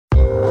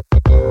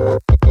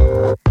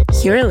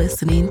You're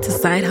listening to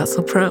Side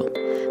Hustle Pro,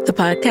 the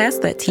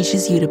podcast that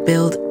teaches you to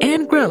build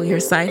and grow your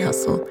side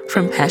hustle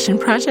from passion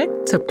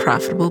project to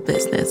profitable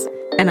business.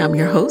 And I'm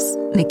your host,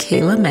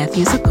 Nicaila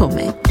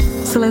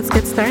Matthews-Okome. So let's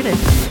get started.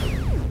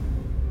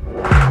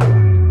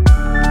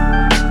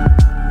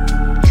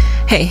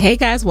 Hey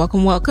guys,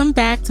 welcome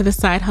back to the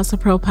Side Hustle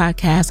Pro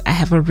podcast. I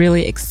have a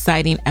really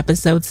exciting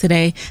episode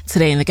today.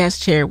 Today in the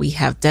guest chair, we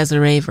have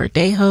Desiree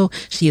Verdejo.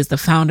 She is the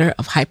founder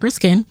of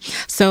Hyperskin.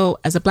 So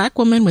as a Black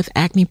woman with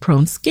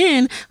acne-prone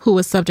skin who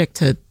was subject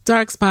to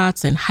dark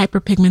spots and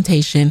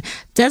hyperpigmentation,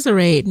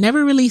 Desiree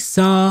never really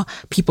saw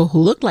people who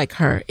looked like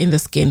her in the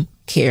skin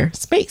care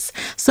space.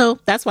 So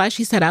that's why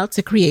she set out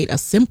to create a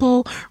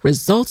simple,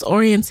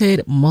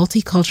 results-oriented,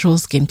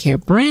 multicultural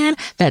skincare brand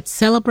that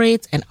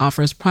celebrates and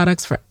offers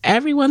products for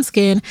everyone's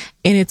skin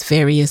in its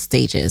various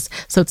stages.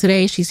 So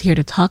today she's here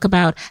to talk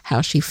about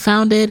how she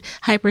founded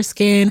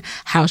Hyperskin,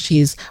 how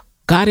she's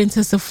got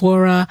into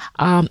Sephora,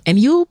 and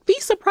you'll be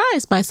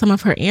surprised by some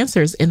of her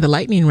answers in the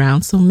lightning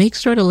round. So make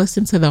sure to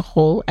listen to the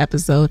whole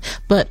episode,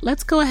 but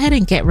let's go ahead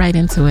and get right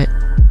into it.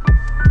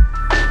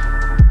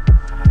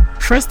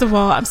 First of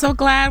all, I'm so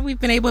glad we've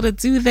been able to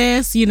do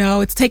this. You know,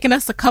 it's taken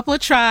us a couple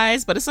of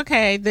tries, but it's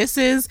okay. This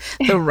is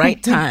the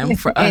right time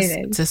for us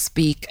to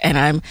speak. And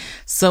I'm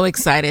so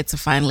excited to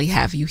finally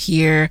have you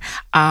here.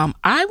 I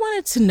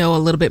wanted to know a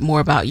little bit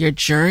more about your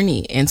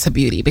journey into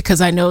beauty, because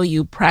I know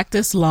you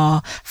practiced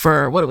law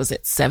for,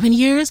 7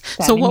 years?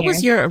 So what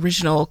was your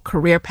original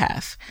career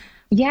path?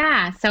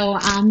 Yeah, so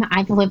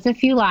I've lived a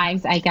few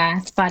lives, I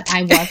guess, but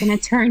I was an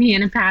attorney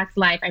in a past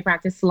life. I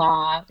practiced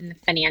law in the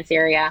finance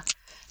area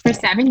for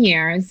 7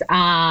 years,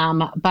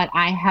 but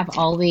I have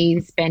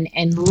always been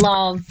in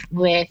love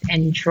with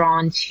and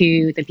drawn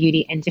to the beauty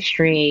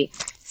industry.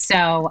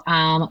 So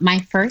my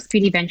first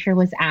beauty venture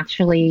was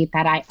actually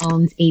that I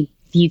owned a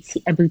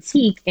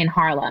boutique in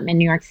Harlem, in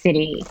New York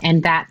City.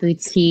 And that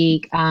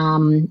boutique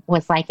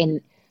was like a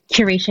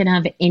curation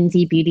of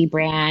indie beauty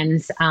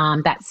brands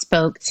that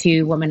spoke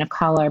to women of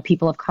color,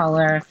 people of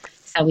color.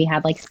 So we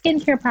had like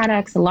skincare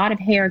products, a lot of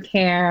hair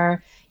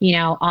care, you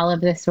know, all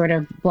of this sort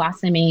of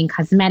blossoming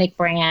cosmetic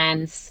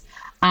brands.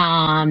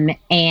 And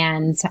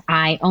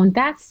I owned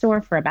that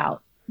store for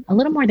about a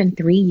little more than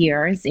 3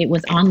 years. It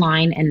was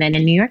online and then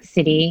in New York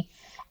City.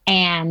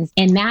 And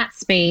in that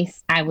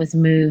space, I was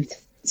moved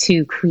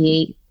to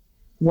create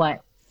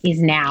what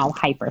is now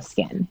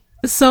Hyperskin.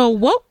 So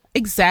what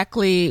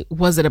exactly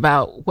was it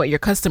about what your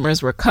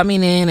customers were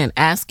coming in and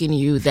asking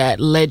you that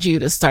led you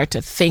to start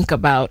to think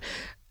about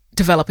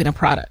developing a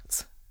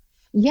product?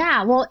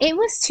 Yeah, well, it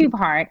was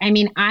two-part. I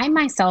mean, I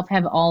myself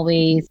have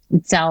always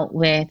dealt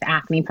with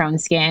acne-prone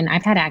skin.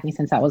 I've had acne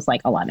since I was like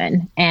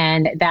 11,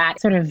 and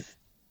that sort of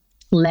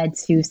led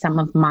to some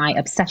of my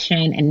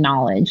obsession and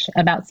knowledge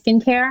about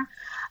skincare.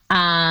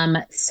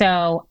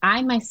 So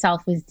I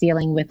myself was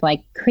dealing with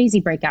like crazy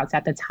breakouts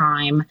at the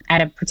time.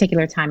 At a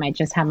particular time, I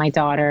just had my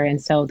daughter,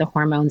 and so the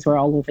hormones were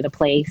all over the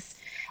place.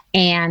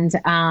 And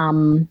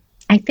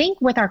I think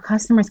with our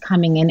customers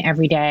coming in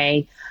every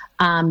day,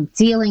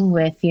 dealing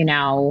with, you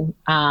know,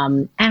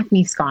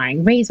 acne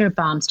scarring, razor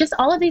bumps, just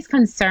all of these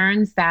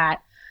concerns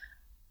that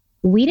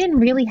we didn't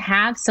really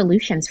have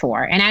solutions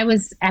for. And I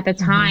was at the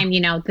time, you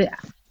know,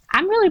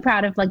 I'm really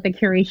proud of like the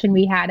curation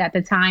we had at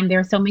the time. There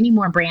are so many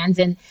more brands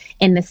in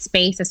the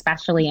space,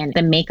 especially in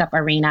the makeup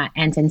arena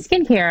and in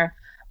skincare.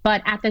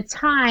 But at the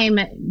time,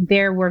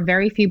 there were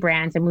very few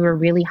brands, and we were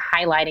really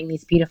highlighting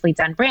these beautifully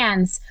done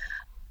brands.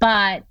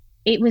 But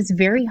it was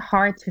very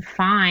hard to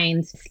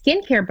find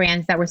skincare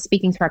brands that were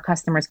speaking to our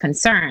customers'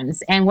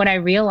 concerns. And what I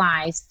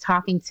realized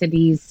talking to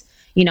these,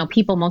 you know,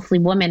 people, mostly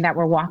women that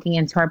were walking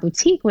into our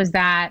boutique, was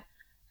that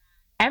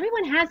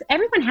everyone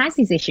has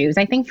these issues.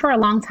 I think for a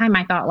long time,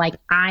 I thought like,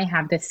 I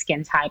have this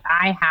skin type.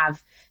 I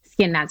have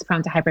skin that's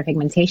prone to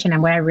hyperpigmentation.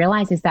 And what I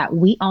realized is that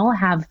we all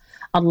have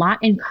a lot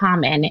in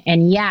common.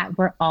 And yet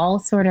we're all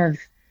sort of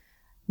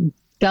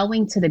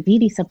going to the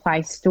beauty supply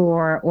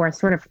store or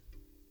sort of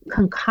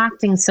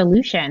concocting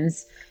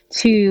solutions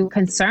to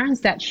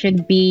concerns that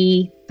should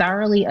be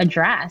thoroughly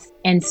addressed.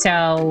 And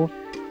so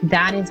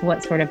that is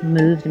what sort of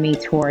moved me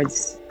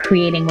towards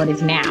creating what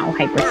is now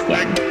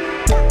Hyperskin.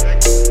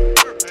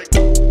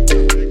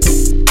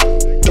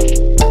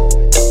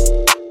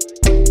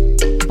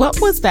 What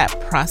was that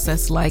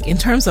process like in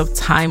terms of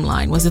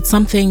timeline? Was it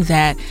something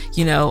that,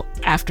 you know,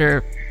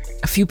 after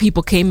a few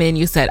people came in,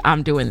 you said,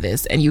 I'm doing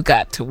this, and you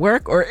got to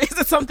work? Or is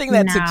it something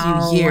that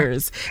took you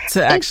years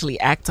to actually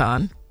act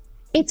on?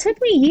 It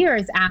took me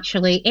years,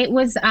 actually.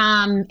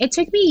 It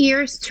took me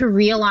years to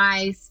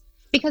realize,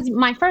 because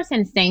my first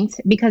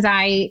instinct, because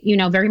I, you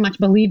know, very much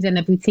believed in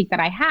the boutique that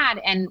I had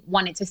and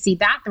wanted to see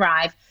that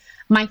thrive.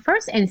 My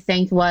first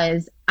instinct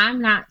was, I'm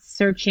not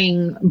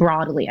searching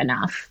broadly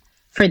enough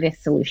for this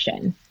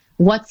solution.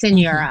 What's in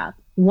Europe?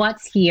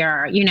 What's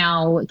here? You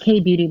know,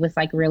 K-beauty was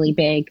like really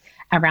big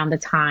around the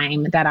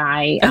time that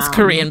That's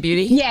Korean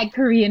beauty? Yeah,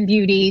 Korean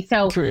beauty.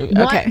 So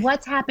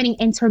what's happening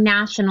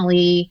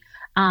internationally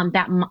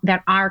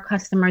that our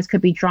customers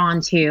could be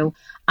drawn to?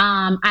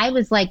 I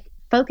was like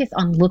focus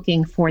on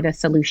looking for the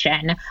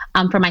solution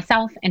for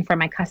myself and for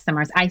my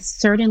customers. I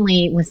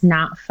certainly was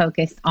not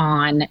focused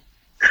on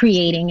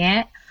creating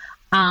it.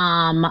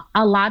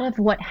 A lot of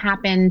what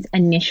happened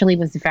initially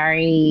was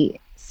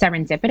very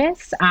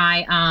serendipitous.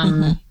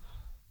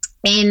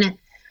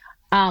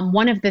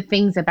 One of the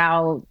things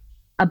about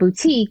a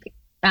boutique,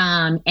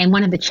 and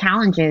one of the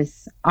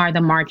challenges are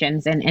the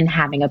margins in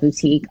having a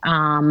boutique.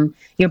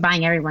 You're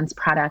buying everyone's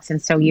products,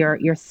 and so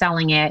you're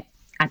selling it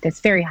at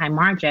this very high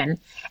margin.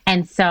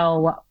 And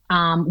so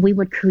we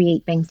would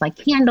create things like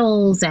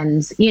candles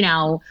and,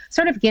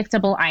 sort of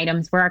giftable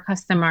items where our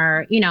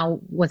customer,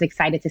 was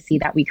excited to see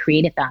that we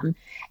created them.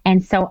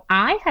 And so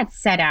I had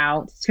set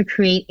out to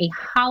create a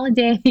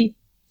holiday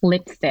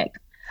lipstick.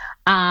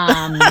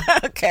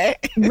 Okay.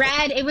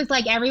 Red. It was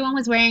like everyone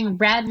was wearing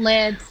red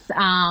lips,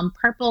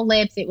 purple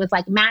lips. It was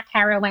like MAC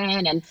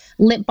Heroin, and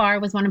Lip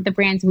Bar was one of the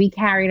brands we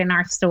carried in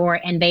our store,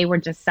 and they were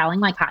just selling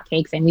like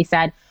hotcakes. And we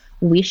said,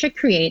 we should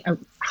create a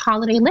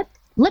holiday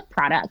lip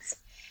products.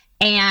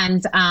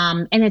 And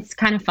it's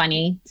kind of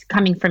funny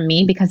coming from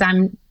me because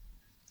I'm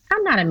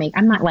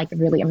not like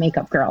really a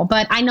makeup girl,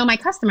 but I know my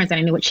customers and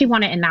I knew what she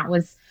wanted. And that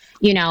was,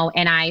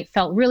 and I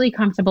felt really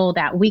comfortable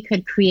that we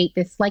could create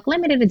this like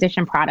limited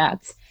edition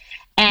product.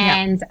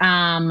 And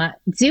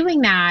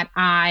doing that,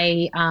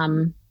 I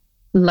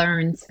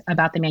learned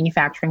about the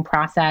manufacturing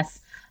process,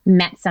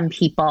 met some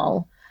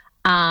people,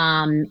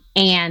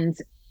 and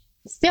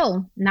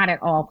still not at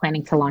all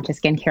planning to launch a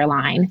skincare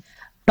line.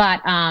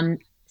 But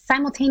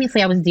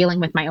simultaneously, I was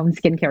dealing with my own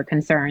skincare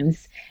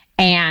concerns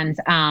and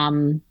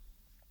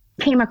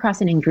came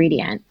across an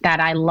ingredient that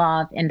I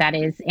love, and that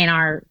is in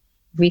our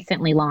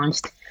recently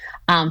launched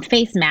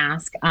face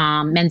mask,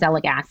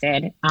 mandelic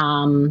acid.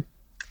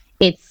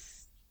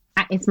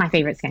 It's my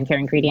favorite skincare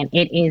ingredient.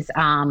 It is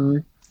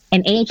an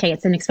AHA.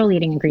 It's an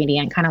exfoliating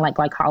ingredient, kind of like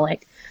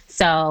glycolic.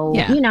 So,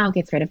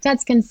 gets rid of dead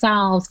skin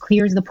cells,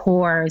 clears the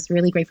pores,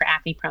 really great for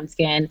acne-prone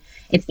skin.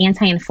 It's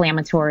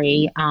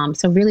anti-inflammatory.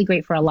 So really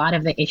great for a lot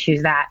of the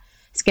issues that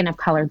Skin of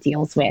Color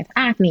deals with,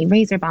 acne,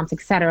 razor bumps,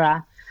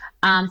 etc.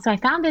 So I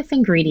found this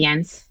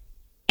ingredient,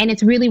 and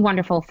it's really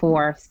wonderful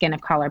for Skin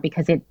of Color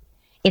because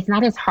it's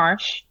not as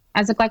harsh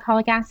as a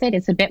glycolic acid.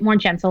 It's a bit more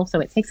gentle, so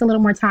it takes a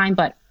little more time,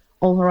 but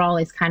overall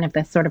is kind of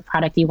the sort of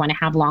product you want to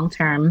have long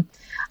term.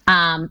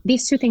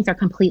 These two things are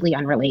completely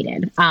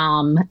unrelated. So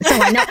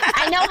I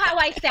know how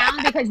I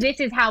sound because this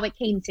is how it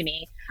came to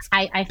me.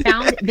 I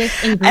found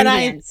this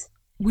ingredient.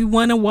 We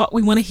want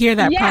to hear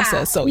that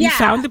process. So you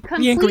found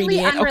the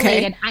ingredient.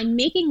 Unrelated. Okay. I'm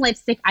making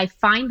lipstick. I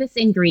find this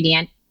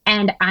ingredient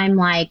and I'm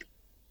like,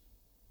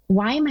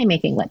 why am I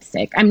making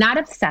lipstick? I'm not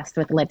obsessed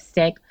with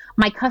lipstick.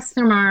 My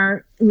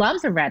customer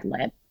loves a red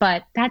lip,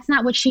 but that's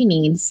not what she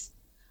needs.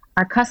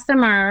 Our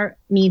customer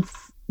needs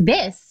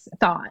this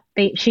thought.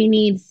 She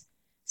needs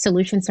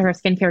solutions to her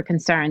skincare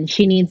concerns.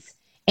 She needs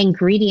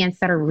ingredients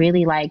that are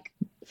really like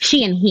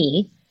she and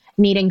he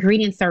need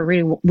ingredients that are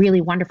really,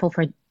 really wonderful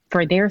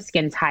for their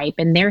skin type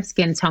and their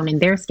skin tone and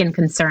their skin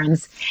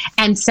concerns.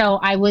 And so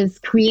I was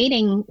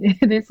creating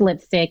this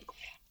lipstick,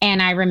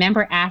 and I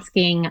remember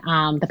asking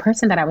the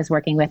person that I was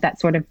working with that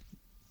sort of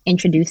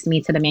introduced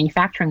me to the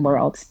manufacturing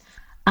world.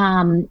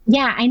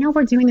 I know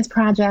we're doing this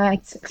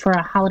project for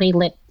a holiday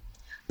lip,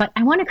 but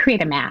I want to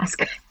create a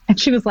mask. And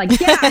she was like,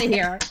 get out of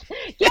here.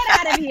 Get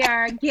out of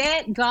here.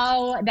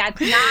 Go. That's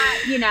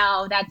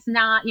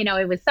not,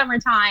 it was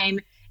summertime.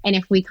 And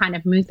if we kind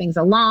of move things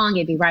along,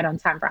 it'd be right on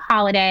time for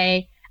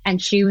holiday.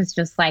 And she was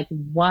just like,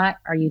 what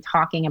are you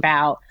talking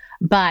about?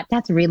 But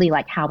that's really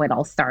like how it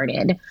all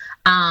started.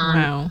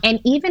 Wow. And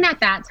even at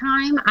that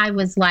time, I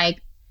was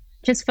like,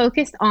 just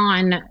focused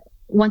on,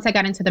 once I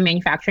got into the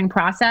manufacturing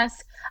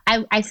process,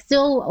 I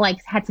still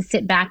like had to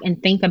sit back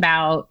and think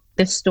about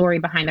the story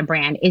behind the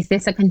brand. Is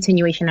this a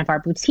continuation of our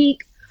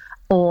boutique,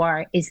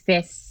 or is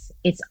this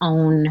its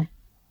own,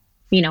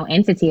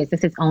 entity? Is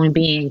this its own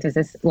being? Does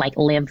this like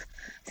live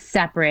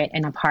separate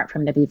and apart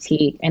from the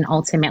boutique? And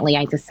ultimately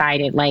I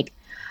decided like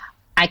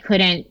I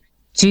couldn't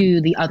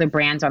do the other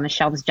brands on the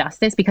shelves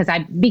justice because I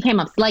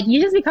became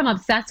you just become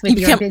obsessed with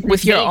your business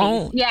with your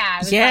own.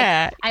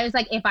 Yeah. I was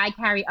like, if I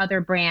carry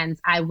other brands,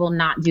 I will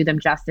not do them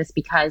justice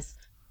because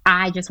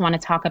I just want to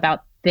talk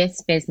about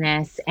this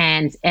business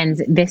and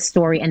this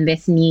story and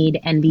this need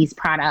and these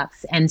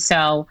products. And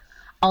so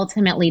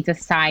ultimately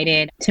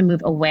decided to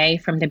move away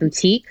from the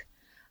boutique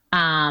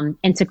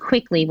and to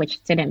quickly,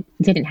 which didn't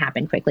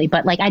happen quickly,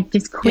 but like I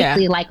just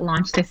quickly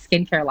launched a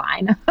skincare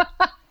line.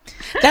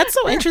 That's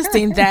so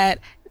interesting that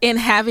in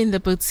having the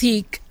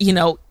boutique,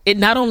 it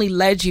not only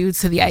led you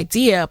to the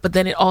idea, but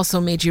then it also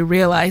made you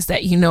realize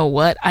that,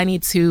 I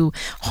need to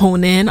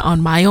hone in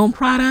on my own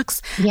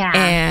products. Yeah.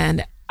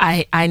 And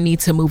I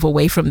need to move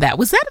away from that.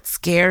 Was that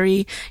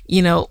scary?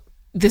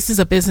 This is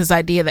a business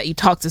idea that you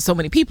talked to so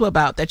many people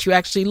about that you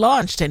actually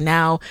launched, and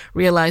now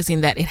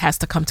realizing that it has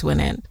to come to an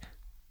end.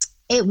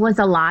 It was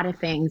a lot of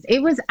things.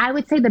 I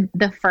would say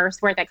the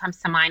first word that comes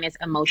to mind is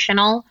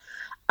emotional,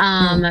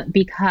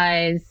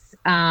 because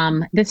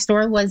the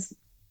store was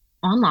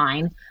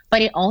online,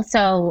 but it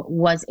also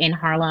was in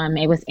Harlem.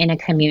 It was in a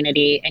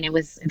community, and it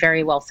was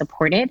very well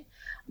supported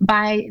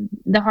by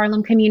the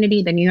Harlem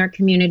community, the New York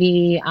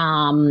community.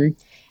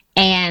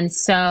 And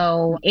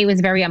so it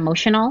was very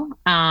emotional,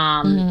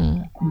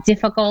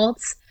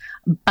 difficult,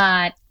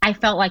 but I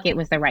felt like it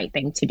was the right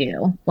thing to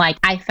do. Like,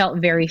 I felt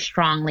very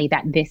strongly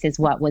that this is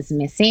what was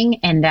missing,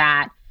 and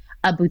that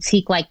a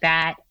boutique like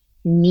that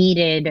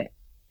needed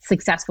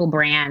successful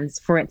brands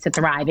for it to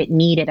thrive. It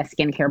needed a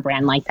skincare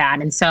brand like that.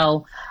 And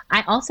so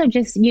I also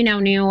just,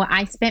 knew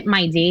I spent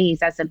my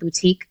days as a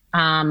boutique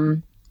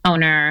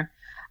owner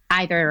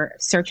either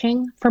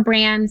searching for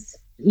brands,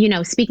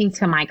 speaking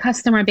to my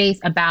customer base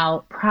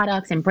about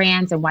products and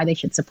brands and why they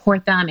should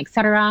support them, et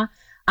cetera.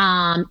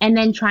 And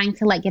then trying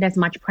to get as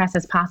much press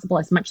as possible,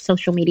 as much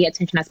social media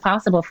attention as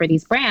possible for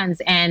these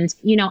brands. And,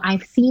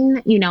 I've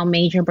seen,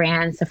 major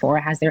brands. Sephora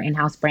has their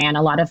in-house brand.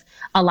 A lot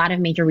of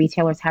major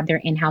retailers have their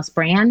in-house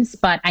brands.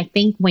 But I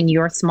think when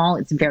you're small,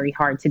 it's very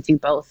hard to do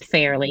both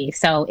fairly.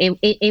 So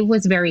it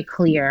was very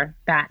clear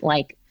that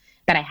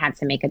that I had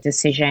to make a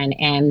decision.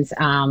 And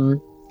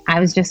I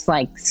was just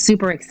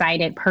super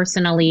excited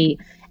personally.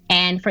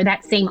 And for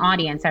that same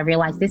audience, I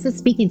realized this is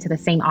speaking to the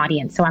same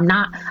audience. So I'm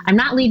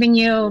not leaving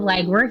you.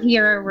 We're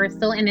here, we're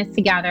still in this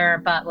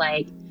together, but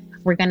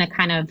we're going to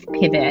kind of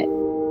pivot.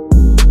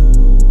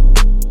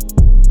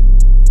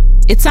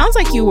 It sounds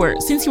like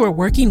since you were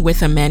working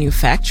with a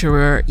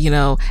manufacturer,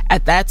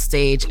 at that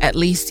stage, at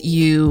least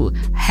you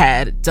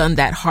had done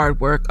that hard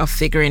work of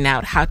figuring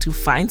out how to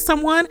find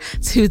someone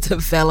to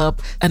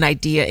develop an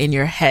idea in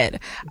your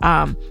head.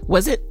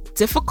 Was it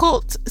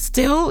difficult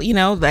still?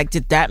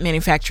 Did that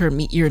manufacturer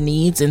meet your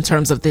needs in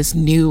terms of this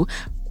new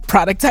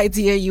product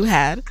idea you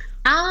had?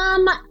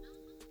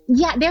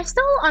 Yeah, there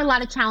still are a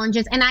lot of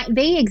challenges, and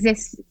they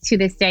exist to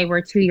this day.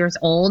 We're 2 years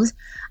old.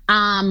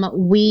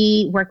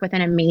 We work with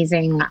an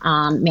amazing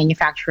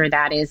manufacturer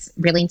that is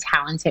really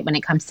talented when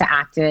it comes to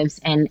actives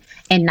and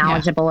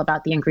knowledgeable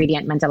about the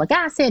ingredient mandelic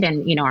acid.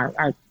 And,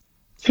 our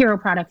hero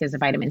product is a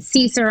vitamin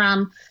C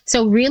serum.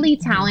 So really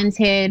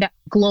talented,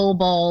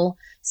 global.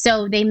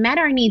 So they met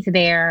our needs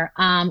there.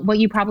 What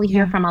you probably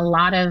hear from a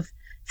lot of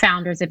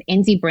founders of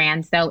indie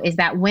brands, though, is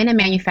that when a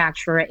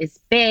manufacturer is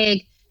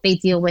big, they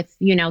deal with,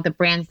 the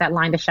brands that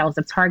line the shelves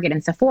of Target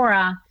and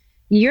Sephora.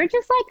 You're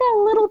just like a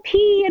little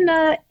pea in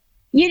the,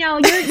 you're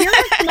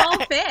a small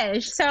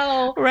fish.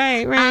 So,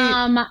 right.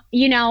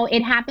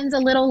 It happens a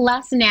little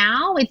less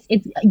now.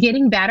 It's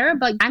getting better,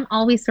 but I'm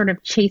always sort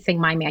of chasing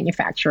my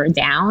manufacturer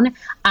down.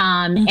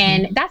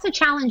 And that's a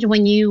challenge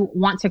when you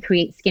want to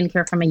create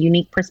skincare from a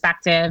unique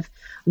perspective,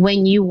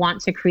 when you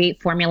want to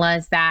create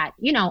formulas that,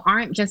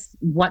 aren't just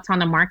what's on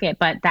the market,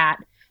 but that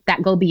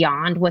go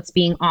beyond what's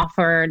being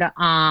offered.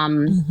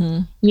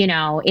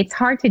 It's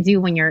hard to do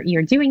when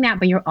you're doing that,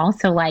 but you're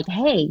also like,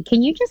 hey,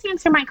 can you just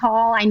answer my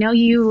call? I know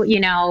you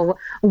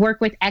work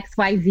with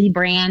XYZ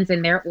brands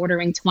and they're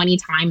ordering 20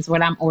 times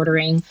what I'm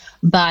ordering,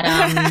 but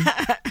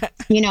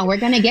we're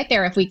going to get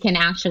there if we can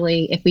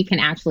actually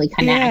connect.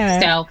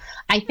 Yeah. So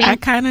I think I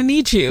kind of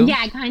need you. Yeah,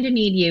 I kind of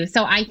need you.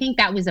 So I think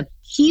that was a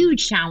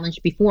huge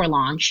challenge before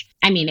launch.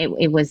 I mean,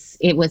 it was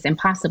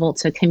impossible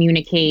to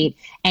communicate,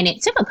 and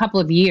it took a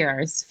couple of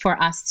years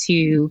for us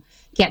to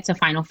get to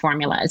final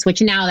formulas,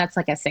 which now that's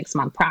like a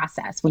 6-month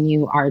process when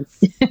you are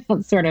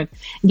sort of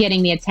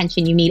getting the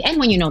attention you need and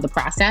when you know the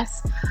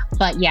process.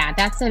 But yeah,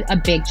 that's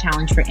a big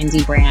challenge for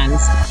indie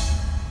brands.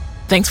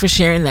 Thanks for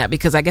sharing that,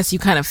 because I guess you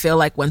kind of feel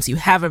like once you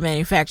have a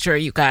manufacturer,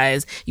 you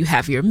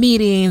have your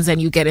meetings and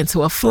you get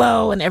into a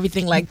flow and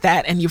everything like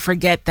that. And you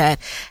forget that,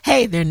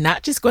 hey, they're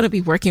not just going to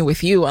be working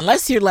with you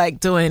unless you're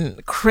doing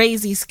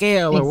crazy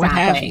scale or what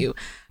have you.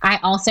 I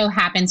also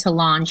happened to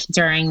launch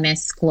during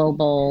this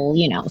global,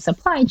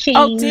 supply chain.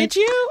 Oh, did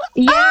you?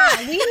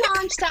 Yeah, we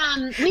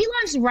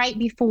launched right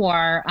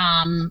before.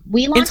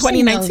 We launched in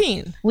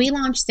 2019. We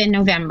launched in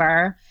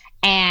November,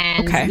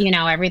 and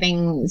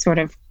everything sort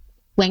of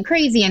went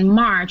crazy in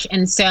March.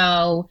 And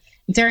so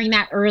during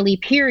that early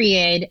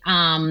period,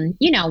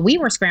 we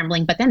were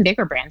scrambling, but then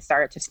bigger brands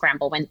started to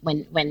scramble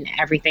when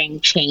everything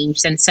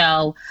changed. And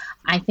so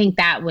I think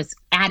that was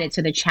added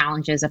to the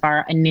challenges of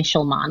our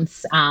initial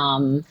months.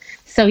 Wow.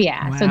 So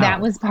that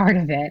was part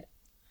of it.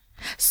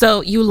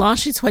 So you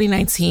launched in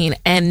 2019,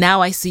 and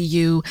now I see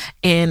you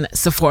in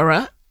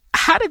Sephora.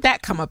 How did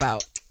that come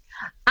about?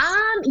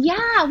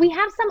 Yeah, we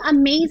have some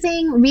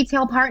amazing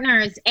retail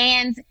partners,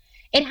 and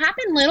it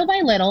happened little by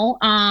little.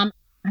 I'm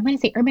going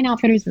to say Urban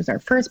Outfitters was our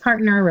first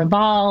partner,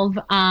 Revolve.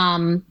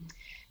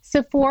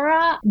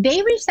 Sephora,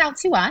 they reached out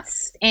to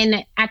us.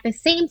 And at the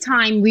same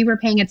time, we were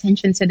paying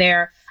attention to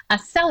their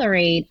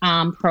Accelerate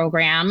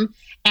program.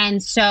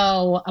 And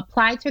so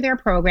applied to their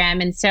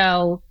program. And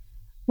so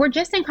we're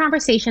just in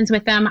conversations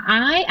with them.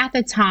 I, at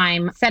the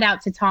time, set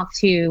out to talk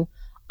to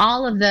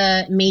all of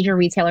the major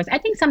retailers. I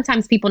think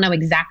sometimes people know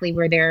exactly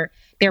where their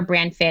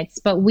brand fits,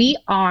 but we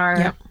are...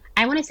 Yep.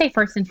 I want to say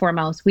first and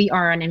foremost, we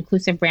are an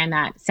inclusive brand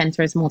that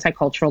centers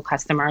multicultural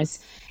customers,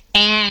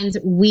 and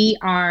we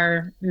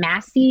are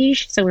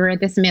masstige. So we're at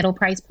this middle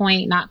price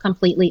point, not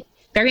completely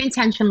very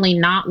intentionally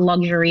not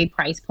luxury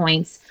price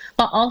points,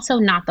 but also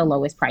not the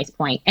lowest price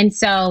point. And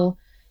so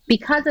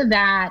because of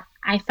that,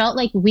 I felt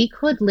like we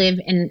could live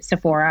in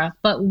Sephora,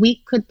 but we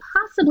could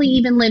possibly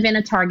even live in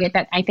a Target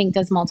that I think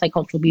does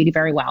multicultural beauty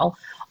very well,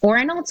 or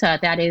an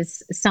Ulta that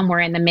is somewhere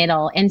in the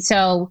middle. And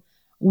so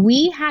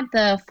we had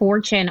the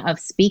fortune of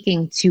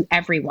speaking to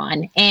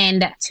everyone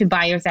and to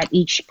buyers at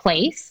each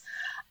place.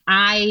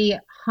 I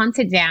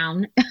hunted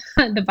down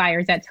the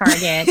buyers at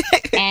Target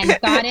and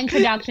got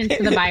introductions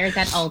to the buyers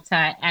at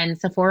Ulta, and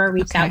Sephora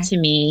reached out to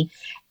me.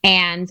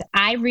 And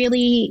I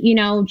really,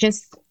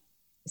 just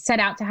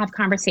set out to have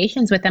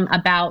conversations with them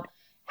about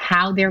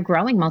how they're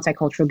growing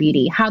multicultural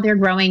beauty, how they're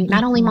growing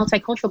not only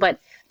multicultural, but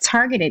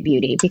targeted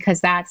beauty, because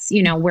that's,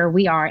 where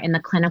we are in the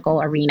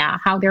clinical arena,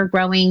 how they're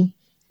growing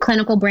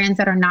clinical brands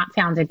that are not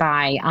founded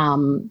by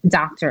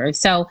doctors.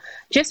 So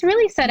just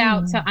really set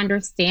out to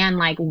understand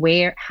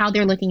how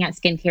they're looking at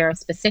skincare,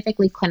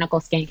 specifically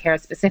clinical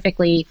skincare,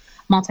 specifically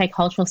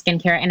multicultural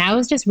skincare. And I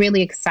was just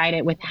really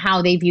excited with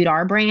how they viewed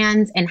our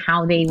brands and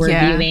how they were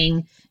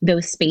viewing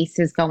those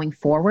spaces going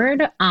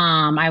forward.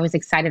 I was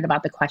excited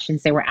about the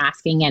questions they were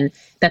asking and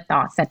the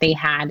thoughts that they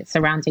had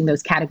surrounding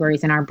those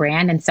categories in our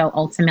brand. And so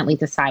ultimately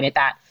decided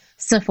that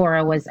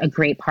Sephora was a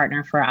great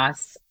partner for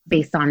us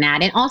based on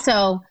that. And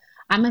also,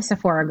 I'm a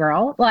Sephora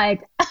girl. I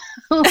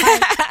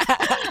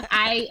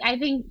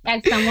think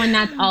as someone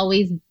that's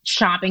always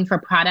shopping for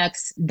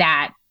products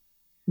that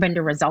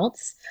render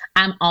results,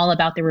 I'm all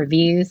about the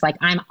reviews.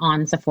 I'm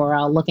on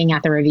Sephora looking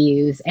at the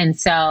reviews. And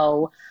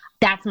so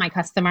that's my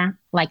customer,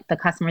 the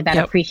customer that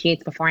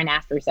appreciates before and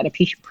afters, that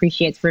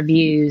appreciates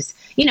reviews.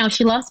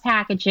 She loves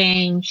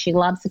packaging. She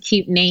loves a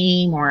cute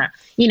name or,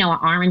 an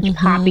orange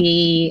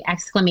poppy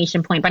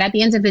exclamation point. But at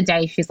the end of the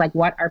day, she's like,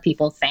 what are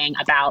people saying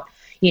about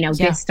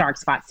this dark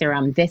spot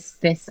serum, this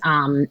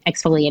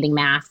exfoliating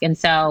mask? And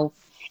so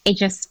it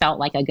just felt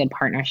like a good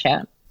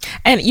partnership.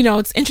 And,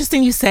 it's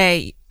interesting you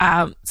say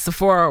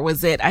Sephora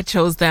was it. I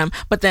chose them,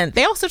 but then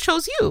they also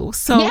chose you.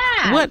 So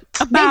what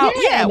about,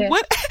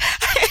 what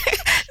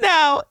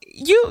now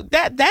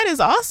that is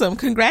awesome.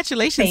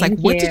 Congratulations. Thank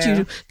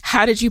you.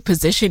 How did you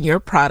position your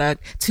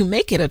product to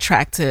make it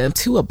attractive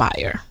to a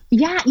buyer?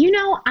 Yeah,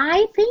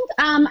 I think,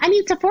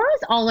 Sephora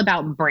is all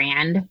about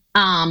brand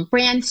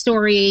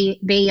story.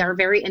 They are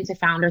very into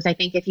founders. I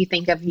think if you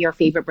think of your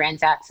favorite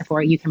brands at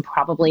Sephora, you can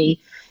probably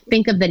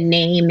think of the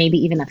name, maybe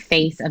even the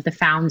face of the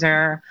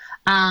founder.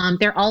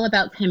 They're all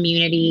about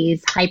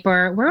communities.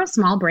 We're a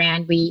small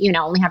brand. We,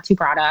 only have 2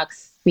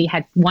 products. We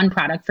had 1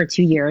 product for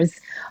 2 years,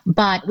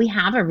 but we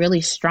have a really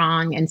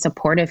strong and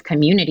supportive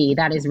community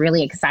that is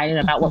really excited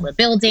about what we're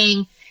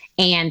building.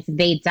 And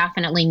they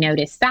definitely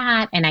noticed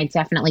that. And I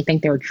definitely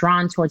think they're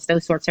drawn towards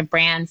those sorts of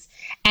brands.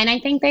 And I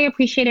think they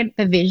appreciated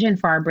the vision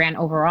for our brand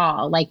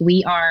overall.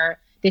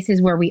 This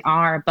is where we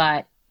are,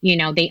 but,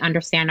 they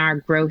understand our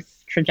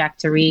growth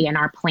trajectory and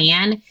our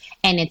plan.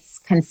 And it's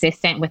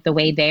consistent with the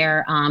way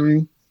they're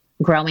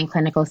growing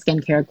clinical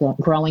skincare,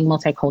 growing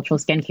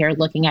multicultural skincare,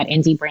 looking at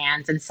indie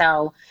brands. And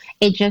so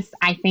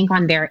I think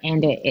on their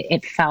end,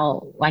 it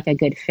felt like a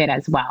good fit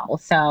as well.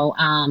 So,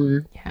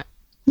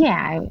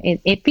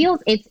 it feels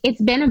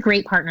it's been a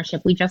great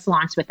partnership. We just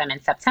launched with them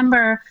in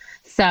September.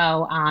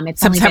 So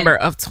it's September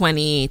of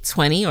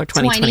 2020 or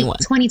 2021?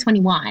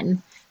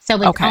 2021. So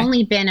it's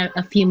only been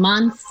a few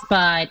months,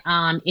 but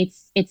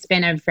it's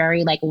been a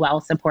very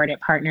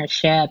well-supported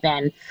partnership,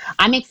 and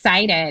I'm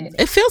excited.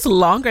 It feels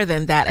longer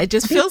than that. It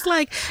just feels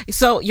like,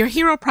 so your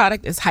hero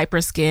product is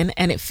Hyperskin,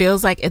 and it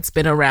feels like it's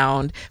been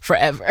around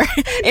forever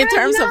in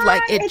terms of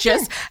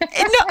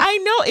I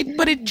know it,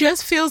 but it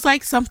just feels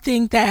like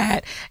something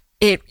that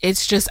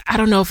it's just, I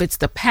don't know if it's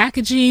the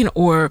packaging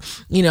or,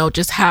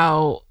 just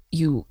how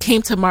you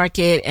came to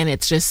market, and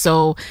it's just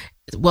so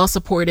well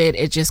supported.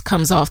 It just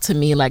comes off to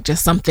me like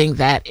just something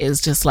that is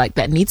just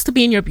that needs to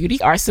be in your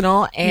beauty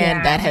arsenal.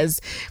 And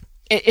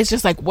it's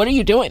just what are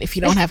you doing if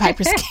you don't have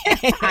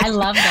Hyperskin? I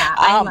love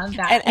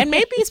that. And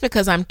maybe it's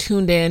because I'm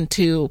tuned in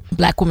to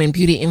Black women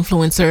beauty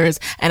influencers,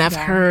 and I've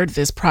heard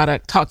this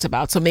product talked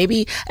about. So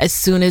maybe as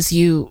soon as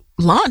you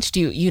launched,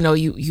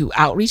 you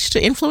outreach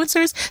to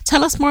influencers.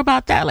 Tell us more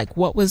about that.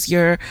 What was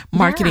your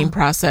marketing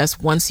process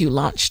once you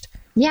launched?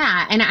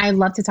 Yeah. And I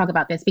love to talk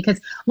about this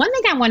because one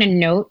thing I want to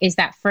note is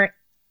that for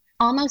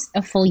almost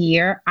a full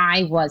year,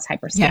 I was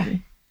Hyperskin. Yeah.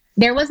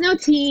 There was no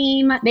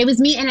team. There was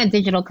me and a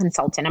digital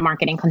consultant, a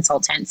marketing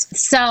consultant.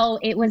 So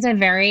it was a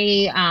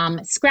very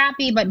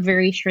scrappy, but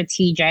very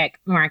strategic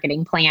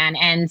marketing plan.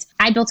 And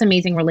I built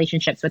amazing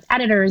relationships with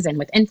editors and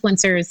with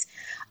influencers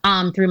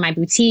through my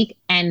boutique.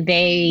 And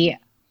they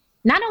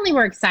not only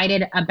were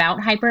excited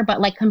about Hyper, but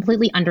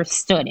completely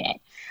understood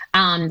it.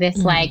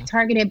 This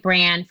targeted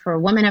brand for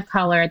women of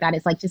color that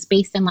is just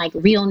based in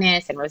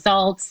realness and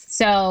results.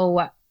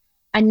 So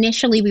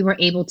initially we were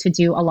able to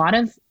do a lot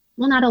of,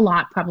 well, not a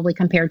lot probably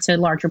compared to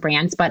larger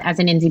brands, but as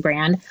an indie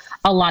brand,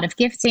 a lot of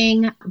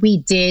gifting. We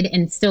did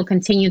and still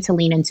continue to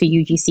lean into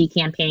UGC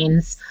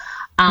campaigns.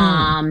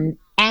 And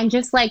and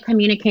just like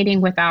communicating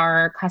with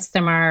our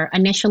customer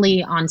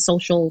initially on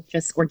social,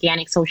 just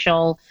organic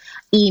social,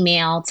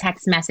 email,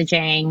 text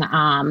messaging,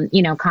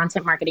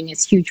 content marketing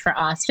is huge for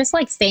us. Just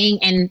like staying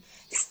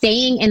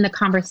in the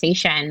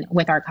conversation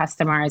with our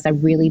customer is a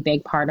really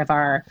big part of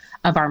our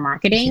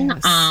marketing.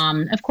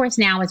 Yes. Of course,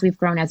 now as we've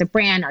grown as a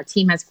brand, our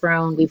team has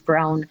grown. We've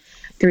grown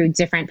through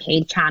different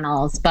paid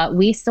channels, but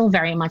we still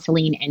very much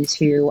lean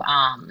into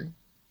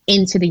the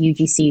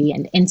UGC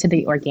and into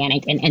the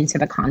organic and into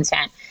the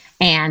content.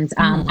 And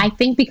I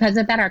think because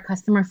of that, our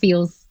customer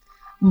feels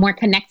more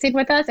connected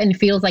with us and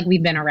feels like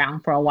we've been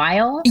around for a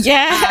while.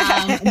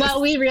 Yeah.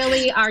 But we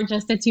really are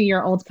just a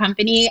 2-year-old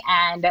company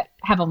and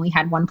have only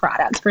had one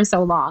product for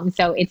so long.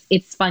 So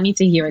it's funny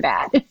to hear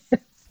that.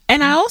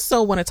 And I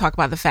also want to talk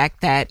about the fact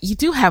that you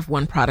do have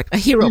one product, a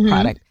hero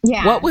product.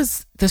 Yeah. What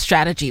was the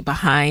strategy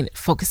behind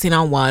focusing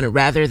on one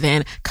rather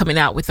than coming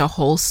out with a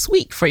whole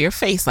suite for your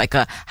face, like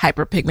a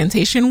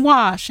hyperpigmentation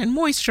wash and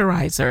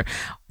moisturizer?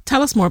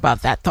 Tell us more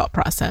about that thought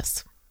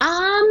process.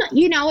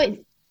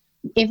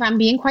 If I'm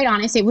being quite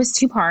honest, it was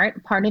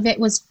 2-part. Part of it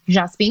was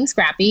just being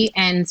scrappy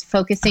and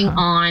focusing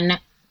on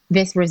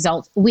this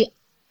result.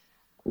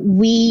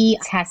 We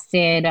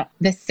tested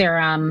the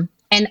serum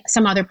and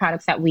some other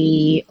products that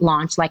we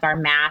launched, like our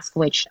mask,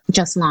 which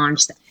just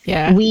launched.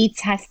 Yeah. We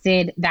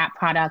tested that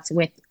product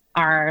with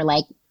our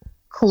like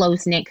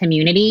close-knit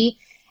community.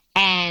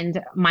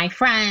 And my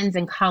friends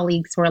and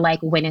colleagues were like,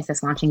 when is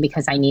this launching?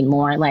 Because I need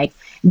more. Like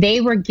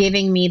they were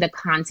giving me the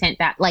content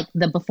that like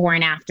the before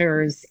and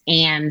afters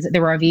and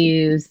the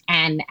reviews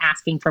and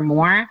asking for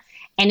more.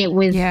 And it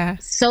was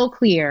so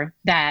clear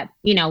that,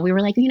 we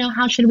were like,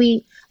 how should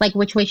we, like,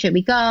 which way should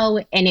we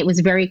go? And it was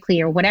very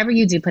clear, whatever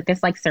you do, put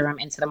this like serum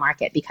into the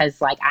market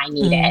because like I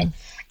need it.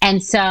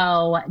 And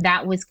so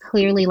that was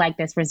clearly like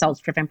this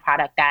results driven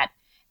product that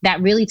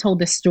really told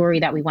the story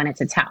that we wanted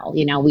to tell.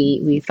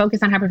 We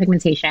focus on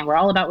hyperpigmentation. We're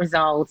all about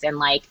results and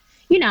like,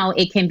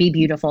 it can be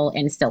beautiful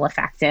and still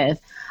effective.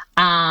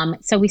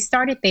 So we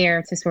started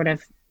there to sort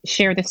of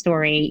share the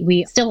story.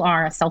 We still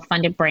are a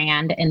self-funded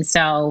brand. And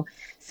so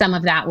some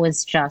of that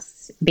was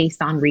just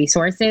based on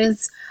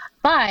resources.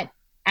 But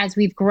as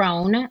we've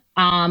grown,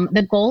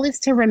 the goal is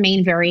to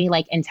remain very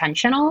like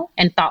intentional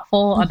and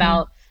thoughtful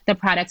about the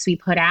products we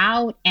put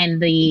out and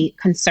the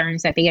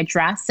concerns that they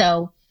address.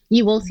 So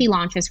you will see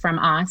launches from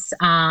us.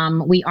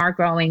 We are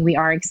growing. We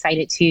are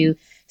excited to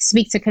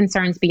speak to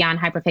concerns beyond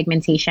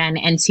hyperpigmentation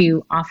and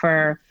to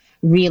offer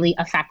really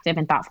effective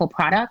and thoughtful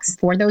products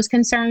for those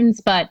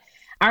concerns. But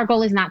our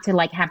goal is not to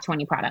like have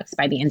 20 products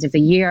by the end of the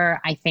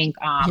year. I think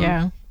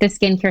the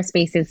skincare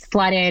space is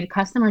flooded.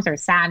 Customers are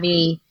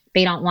savvy.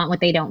 They don't want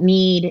what they don't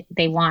need.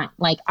 They want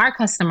like our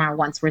customer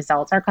wants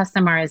results. Our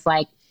customer is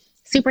like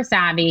super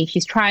savvy.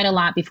 She's tried a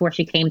lot before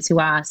she came to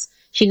us.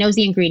 She knows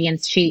the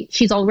ingredients.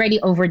 She's already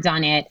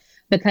overdone it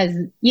because,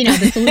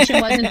 the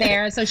solution wasn't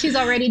there. So she's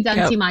already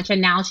done too much. And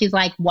now she's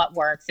like, what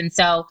works? And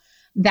so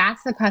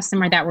that's the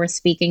customer that we're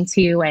speaking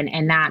to.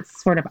 And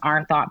that's sort of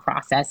our thought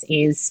process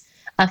is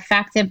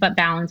effective but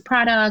balanced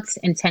products,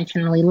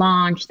 intentionally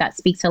launched that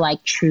speak to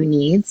like true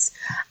needs.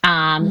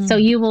 So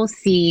you will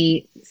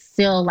see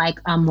still like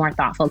a more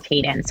thoughtful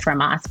cadence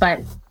from us, but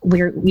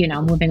we're,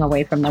 moving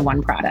away from the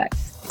one product.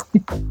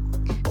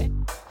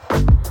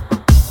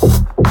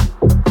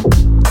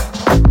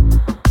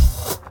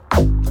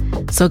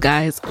 So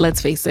guys, let's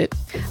face it,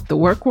 the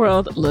work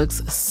world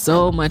looks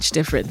so much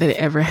different than it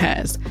ever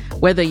has.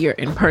 Whether you're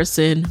in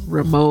person,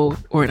 remote,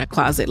 or in a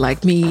closet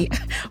like me,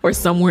 or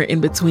somewhere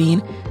in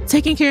between,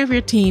 taking care of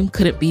your team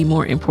couldn't be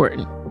more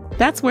important.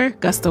 That's where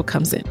Gusto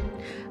comes in.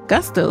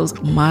 Gusto's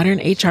modern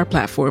HR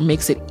platform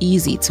makes it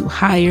easy to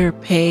hire,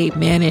 pay,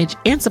 manage,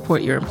 and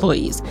support your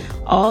employees,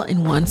 all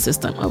in one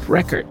system of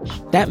record.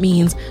 That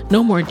means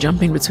no more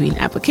jumping between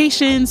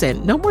applications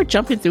and no more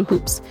jumping through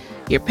hoops.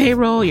 Your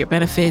payroll, your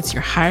benefits,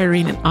 your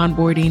hiring and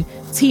onboarding,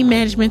 team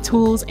management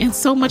tools, and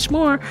so much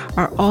more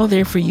are all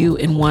there for you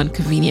in one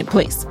convenient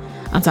place.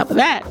 On top of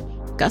that,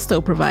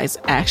 Gusto provides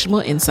actionable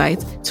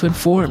insights to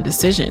inform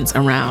decisions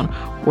around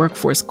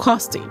workforce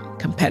costing,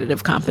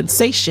 competitive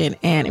compensation,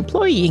 and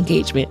employee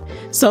engagement.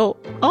 So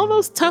all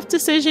those tough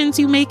decisions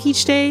you make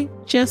each day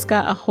just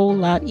got a whole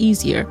lot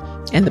easier.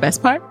 And the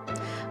best part?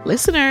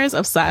 Listeners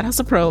of Side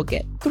Hustle Pro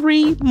get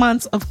 3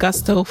 months of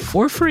Gusto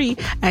for free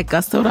at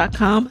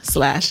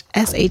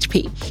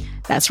gusto.com/SHP.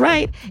 That's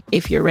right.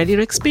 If you're ready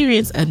to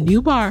experience a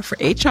new bar for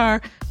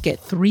HR, get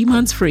 3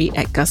 months free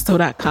at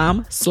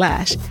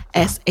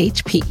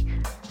gusto.com/SHP.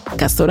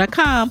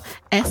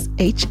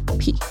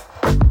 Gusto.com/SHP.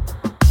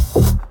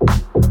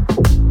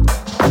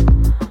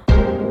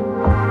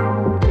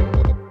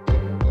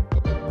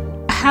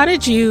 How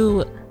did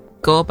you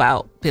go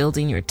about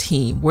building your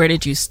team? Where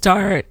did you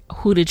start?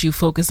 Who did you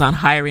focus on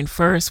hiring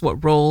first?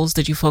 What roles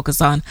did you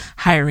focus on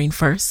hiring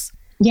first?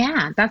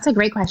 Yeah, that's a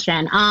great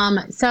question.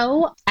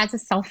 So as a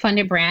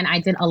self-funded brand,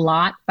 I did a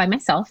lot by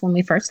myself when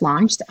we first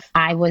launched.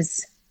 I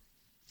was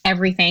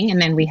everything.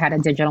 And then we had a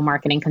digital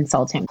marketing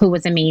consultant who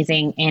was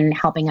amazing in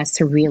helping us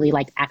to really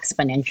like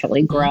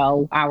exponentially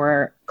grow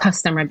our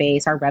customer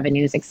base, our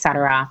revenues,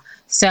 etc.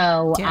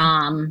 So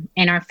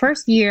in our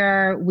first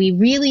year, we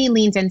really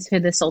leaned into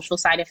the social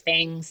side of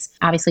things,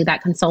 obviously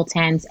that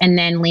consultant, and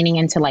then leaning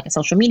into like a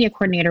social media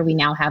coordinator. We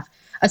now have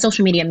a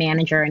social media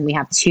manager, and we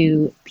have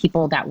 2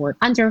 people that work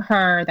under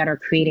her that are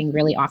creating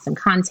really awesome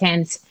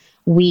content.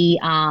 We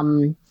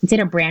did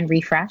a brand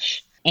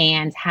refresh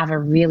and have a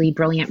really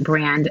brilliant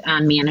brand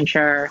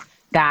manager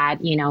that,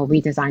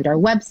 redesigned our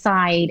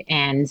website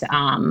and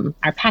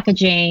our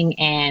packaging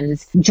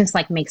and just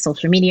like makes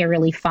social media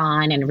really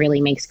fun and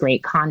really makes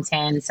great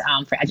content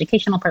for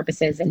educational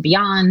purposes and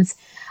beyond.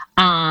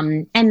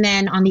 And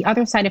then on the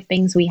other side of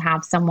things, we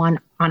have someone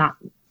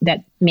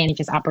that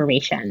manages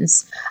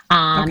operations.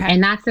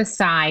 And that's the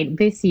side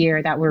this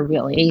year that we're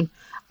really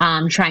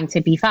trying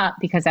to beef up,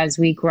 because as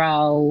we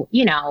grow,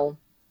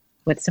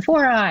 with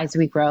Sephora, as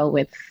we grow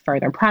with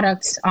further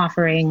product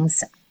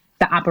offerings,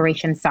 the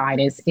operations side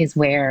is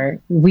where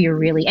we're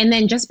really, and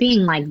then just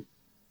being like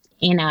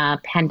in a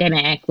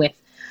pandemic with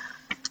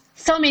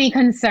so many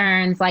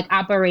concerns, like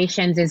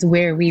operations is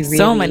where we really,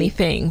 so many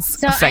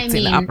things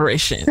affecting the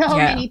operation. So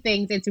many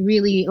things. It's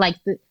really like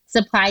the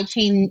supply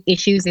chain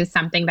issues is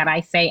something that I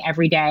say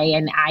every day,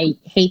 and I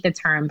hate the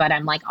term, but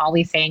I'm like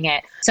always saying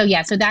it. So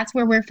that's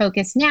where we're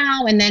focused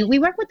now. And then we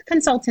work with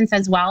consultants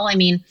as well. I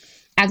mean,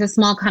 as a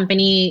small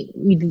company,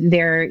 we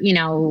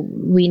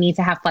need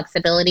to have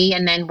flexibility.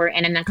 And then we're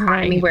in an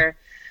economy where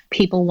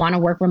people want to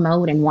work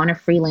remote and want to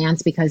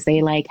freelance because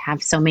they like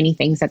have so many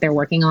things that they're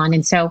working on.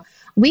 And so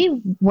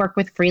we work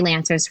with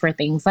freelancers for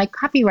things like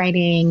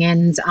copywriting,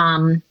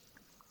 and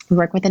we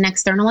work with an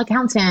external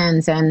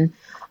accountant. And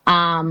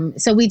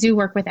so we do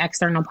work with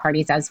external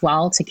parties as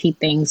well to keep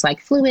things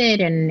like fluid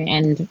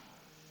and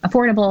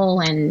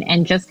affordable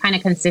and just kind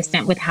of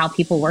consistent with how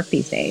people work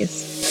these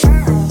days.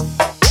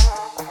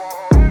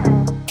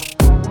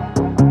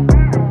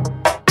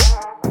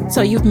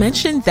 So you've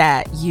mentioned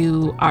that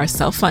you are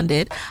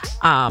self-funded,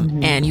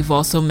 and you've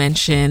also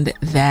mentioned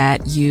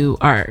that you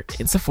are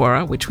in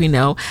Sephora, which we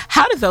know.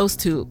 How do those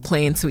two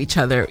play into each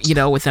other,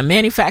 with a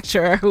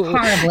manufacturer who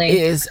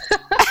is...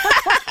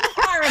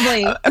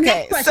 Horribly.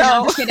 Okay,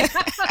 so...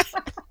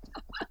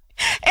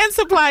 and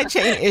supply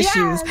chain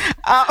issues.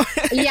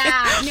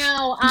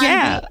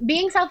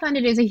 Being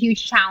self-funded is a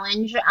huge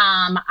challenge.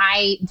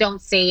 I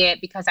don't say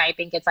it because I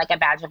think it's like a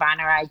badge of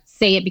honor. I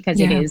say it because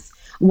it is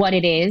what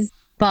it is.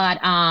 But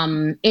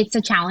it's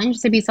a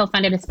challenge to be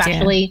self-funded,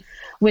 especially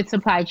with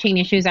supply chain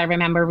issues. I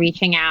remember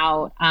reaching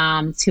out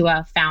to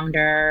a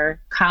founder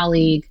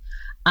colleague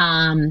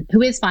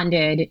who is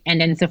funded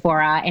and in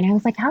Sephora. And I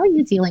was like, how are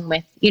you dealing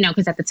with,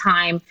 because at the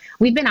time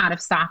we've been out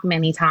of stock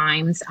many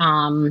times.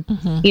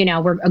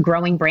 We're a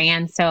growing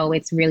brand. So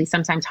it's really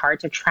sometimes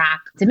hard to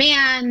track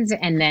demand.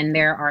 And then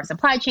there are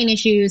supply chain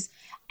issues.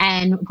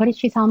 And what did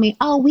she tell me?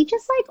 Oh, we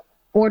just like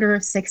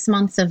order 6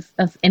 months of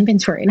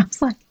inventory. And I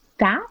was like,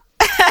 that's,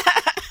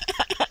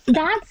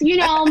 could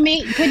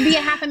be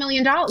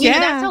 $500,000.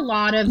 That's a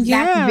lot of,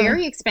 that's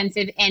very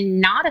expensive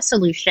and not a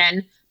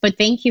solution, but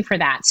thank you for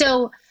that.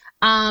 So,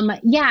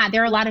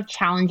 there are a lot of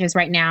challenges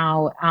right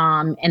now,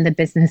 in the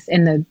business,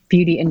 in the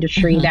beauty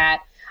industry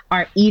that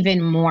are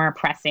even more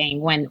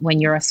pressing when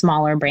you're a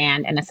smaller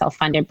brand and a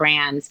self-funded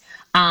brand.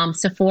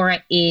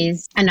 Sephora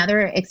is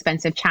another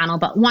expensive channel,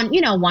 but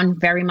one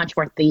very much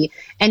worth the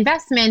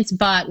investment.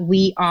 But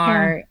we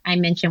are, I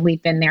mentioned,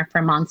 we've been there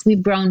for months.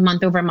 We've grown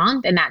month over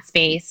month in that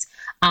space.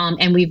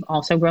 And we've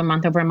also grown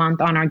month over month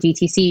on our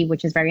DTC,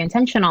 which is very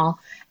intentional.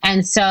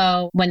 And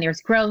so when there's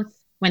growth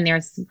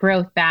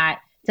that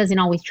doesn't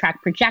always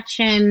track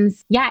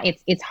projections,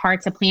 it's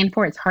hard to plan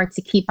for. It's hard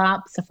to keep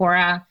up.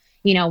 Sephora,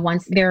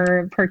 once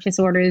their purchase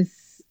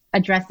orders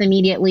addressed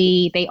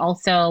immediately, they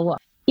also,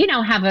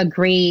 have a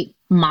great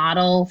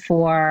model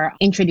for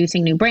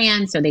introducing new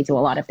brands. So they do a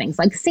lot of things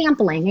like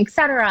sampling,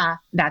 etc.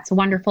 That's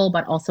wonderful,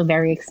 but also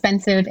very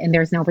expensive. And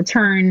there's no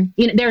return.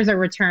 There's a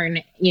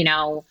return,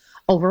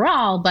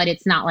 overall, but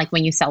it's not like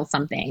when you sell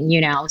something,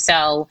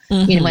 So,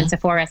 when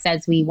Sephora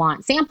says we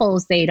want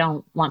samples, they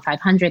don't want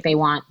 500, they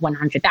want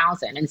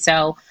 100,000. And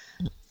so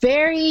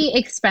very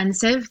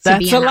expensive to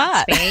be in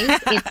that space.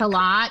 It's a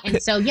lot.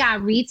 And so,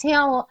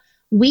 retail,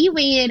 we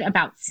waited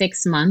about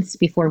 6 months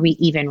before we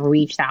even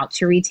reached out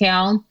to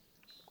retail.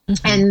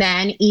 And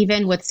then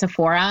even with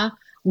Sephora,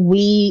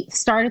 we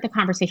started the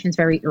conversations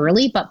very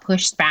early, but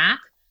pushed back.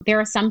 There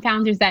are some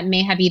founders that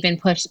may have even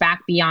pushed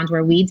back beyond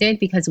where we did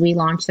because we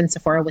launched in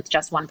Sephora with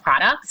just one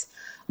product.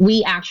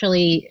 We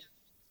actually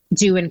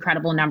do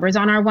incredible numbers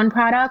on our one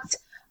product,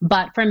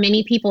 but for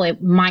many people,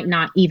 it might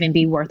not even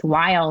be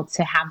worthwhile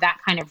to have that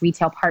kind of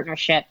retail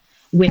partnership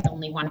with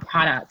only one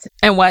product.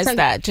 And why is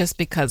that? Just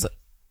because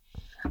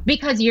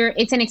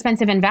it's an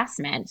expensive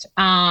investment,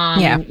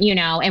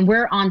 and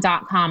we're on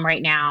 .com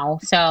right now.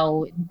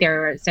 So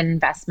there's an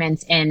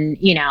investment in,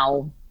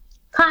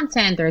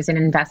 content, there's an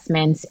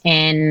investment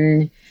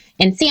in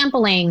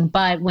sampling,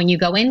 but when you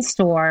go in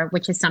store,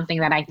 which is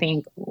something that I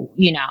think,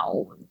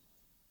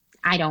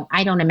 I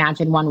don't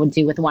imagine one would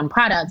do with one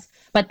product.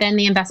 But then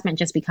the investment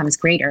just becomes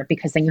greater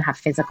because then you have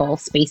physical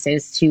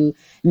spaces to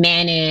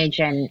manage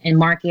and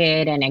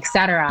market and et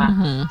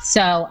cetera.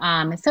 So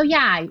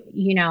yeah,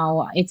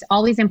 it's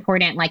always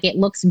important. Like, it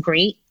looks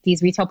great.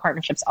 These retail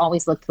partnerships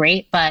always look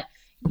great, but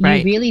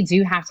you really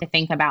do have to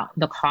think about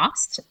the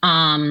cost.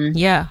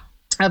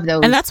 Of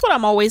those. And that's what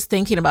I'm always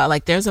thinking about.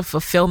 Like, there's a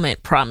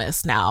fulfillment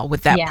promise now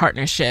with that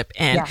partnership.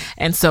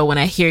 And so when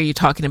I hear you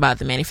talking about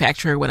the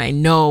manufacturer, when I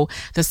know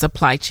the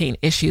supply chain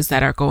issues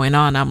that are going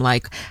on, I'm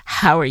like,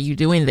 how are you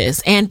doing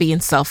this and being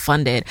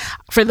self-funded?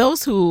 For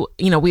those who,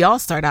 we all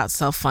start out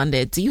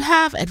self-funded. Do you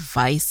have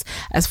advice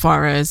as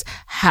far as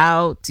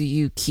how do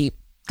you keep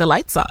the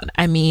lights on?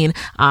 I mean,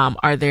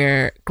 are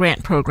there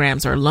grant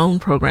programs or loan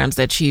programs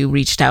that you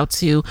reached out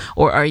to,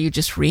 or are you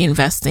just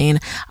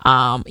reinvesting,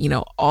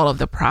 all of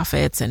the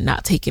profits and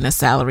not taking a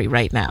salary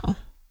right now?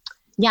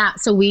 Yeah.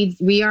 So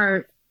we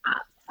are,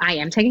 I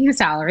am taking a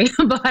salary,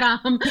 but I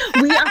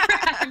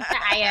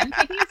am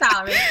taking a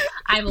salary.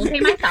 I will pay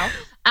myself.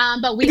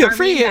 But we are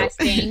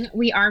reinvesting.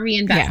 We are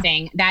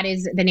reinvesting. That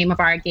is the name of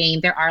our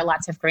game. There are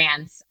lots of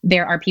grants.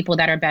 There are people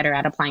that are better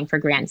at applying for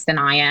grants than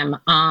I am.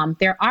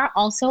 There are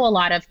also a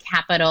lot of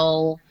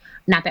capital,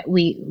 not that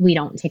we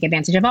don't take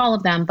advantage of all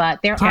of them,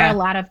 but there are a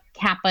lot of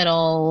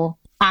capital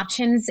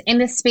options in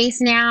this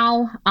space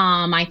now.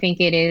 I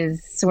think it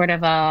is sort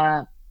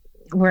of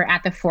we're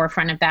at the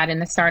forefront of that in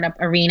the startup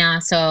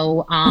arena.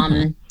 So,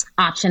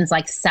 options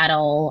like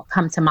Settle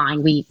come to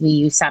mind. We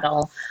use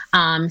Settle.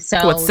 What's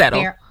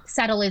Settle?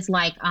 Settle is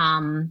like,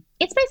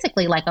 it's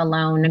basically like a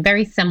loan,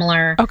 very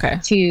similar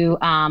to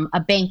a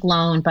bank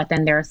loan, but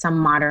then there are some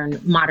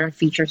modern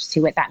features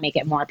to it that make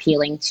it more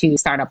appealing to a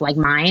startup like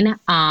mine.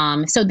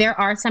 So there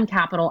are some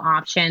capital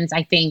options.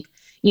 I think,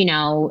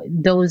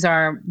 those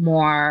are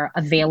more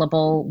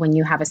available when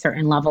you have a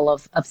certain level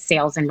of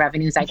sales and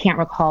revenues. I can't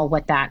recall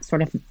what that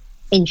sort of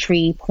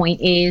entry point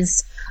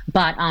is,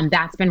 but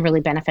that's been really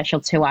beneficial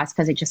to us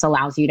because it just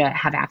allows you to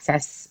have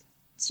access,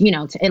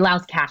 it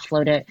allows cash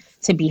flow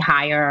to be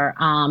higher.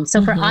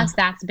 So for us,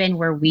 that's been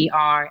where we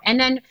are. And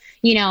then,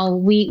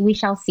 we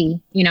shall see,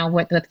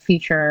 what the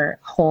future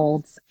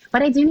holds.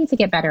 But I do need to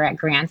get better at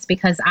grants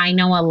because I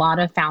know a lot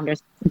of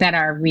founders that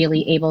are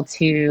really able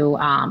to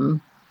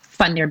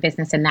fund their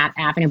business in that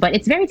avenue, but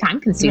it's very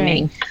time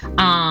consuming.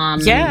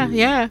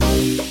 Yeah.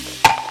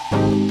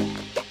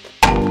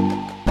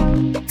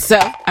 So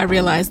I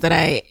realized that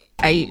I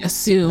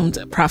assumed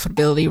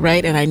profitability,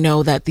 right? And I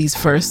know that these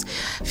first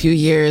few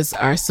years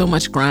are so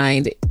much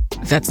grind.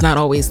 That's not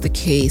always the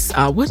case.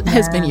 What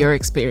has been your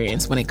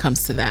experience when it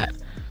comes to that?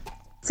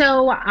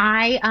 So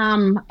I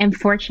am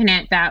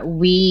fortunate that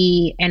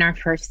we, in our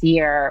first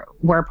year,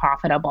 were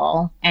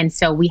profitable. And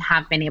so we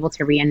have been able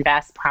to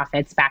reinvest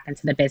profits back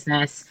into the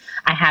business.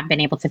 I have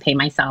been able to pay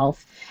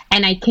myself.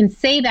 And I can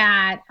say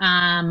that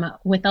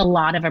with a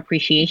lot of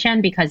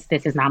appreciation because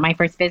this is not my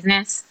first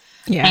business.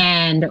 Yeah.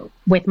 And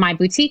with my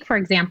boutique, for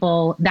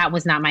example, that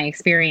was not my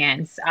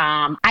experience.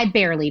 I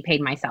barely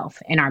paid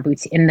myself in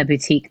the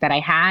boutique that I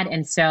had.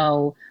 And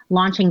so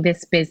launching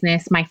this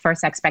business, my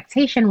first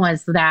expectation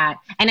was that,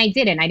 and I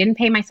didn't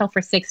pay myself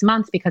for 6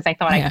 months because I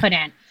thought I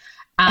couldn't.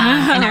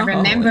 And I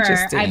remember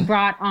I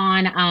brought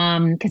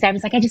on, because I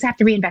was like, I just have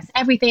to reinvest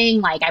everything.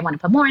 Like, I want to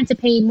put more into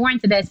paid, more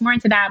into this, more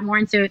into that, more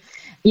into,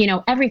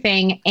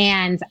 everything.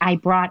 And I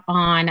brought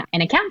on an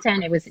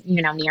accountant. It was,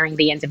 nearing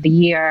the end of the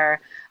year.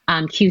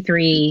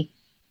 Q3,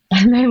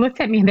 and they looked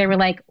at me and they were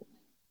like,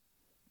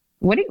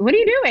 what are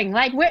you doing?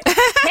 Like,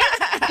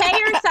 pay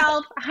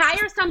yourself,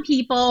 hire some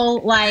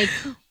people, like,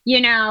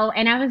 and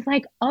I was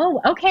like,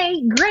 oh,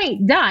 okay,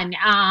 great, done.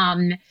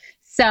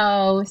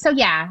 So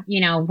yeah,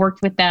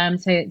 worked with them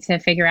to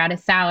figure out a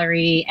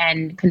salary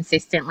and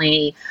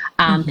consistently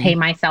pay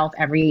myself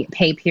every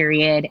pay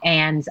period,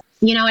 and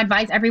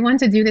advise everyone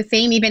to do the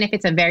same, even if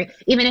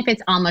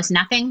it's almost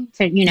nothing.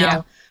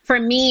 For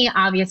me,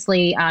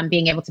 obviously,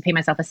 being able to pay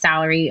myself a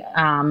salary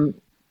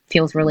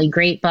feels really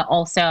great, but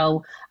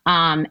also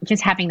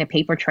just having the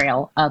paper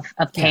trail of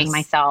paying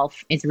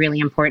myself is really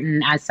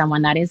important as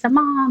someone that is a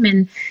mom,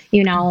 and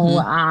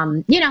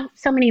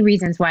so many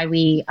reasons why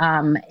we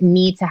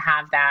need to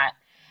have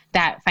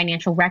that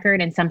financial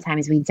record, and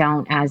sometimes we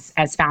don't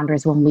as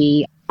founders when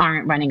we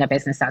aren't running a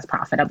business that's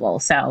profitable.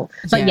 So,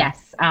 but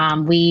yes,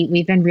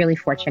 we've been really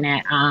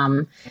fortunate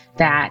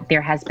that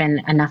there has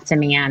been enough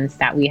demands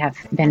that we have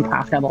been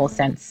profitable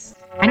since,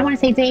 I don't want to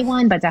say day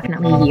one, but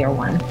definitely year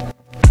one.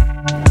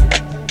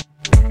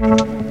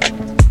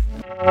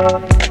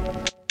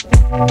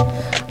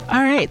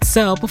 All right.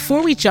 So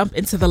before we jump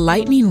into the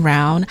lightning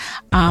round,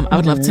 I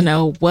would love to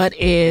know what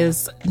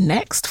is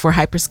next for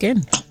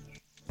Hyperskin.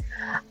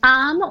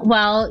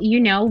 Well,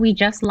 we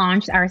just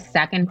launched our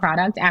second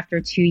product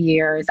after 2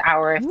 years,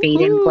 our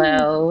Fade and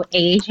Glow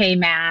AHA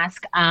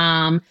mask.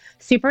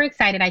 Super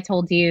excited. I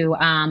told you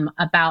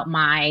about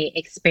my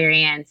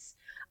experience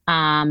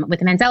with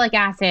the mandelic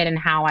acid and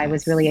how I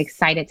was really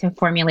excited to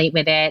formulate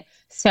with it.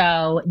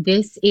 So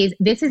this is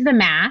the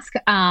mask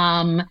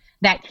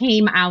that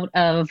came out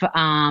of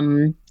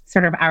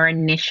sort of our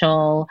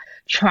initial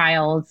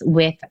trials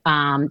with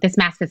this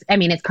mask.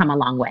 It's come a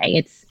long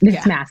way.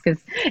 Mask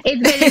is,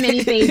 it's been in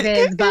many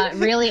phases, but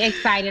really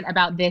excited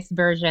about this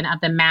version of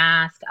the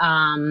mask.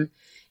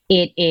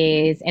 It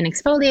is an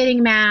exfoliating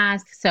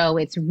mask, so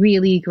it's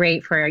really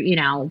great for,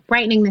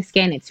 brightening the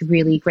skin. It's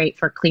really great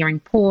for clearing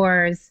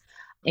pores.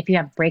 If you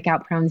have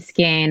breakout prone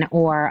skin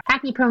or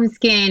acne prone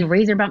skin,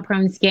 razor bump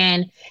prone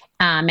skin,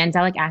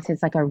 mandelic acid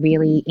is like a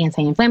really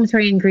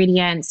anti-inflammatory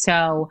ingredient.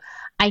 So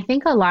I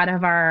think a lot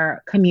of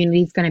our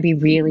community is going to be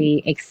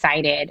really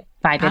excited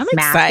by this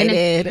mask. I'm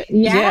excited.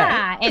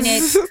 And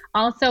it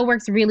also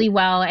works really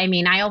well. I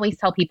mean, I always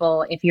tell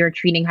people if you're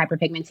treating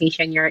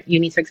hyperpigmentation, you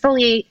need to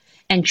exfoliate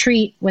and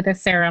treat with a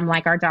serum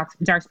like our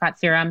dark spot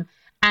serum,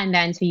 and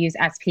then to use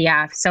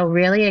SPF. So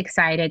really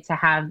excited to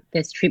have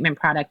this treatment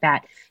product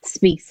that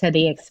speaks to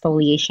the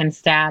exfoliation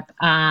step.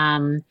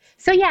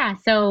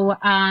 So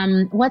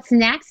what's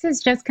next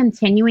is just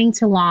continuing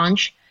to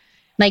launch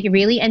like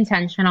really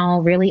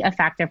intentional, really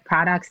effective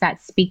products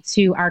that speak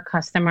to our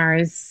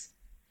customers'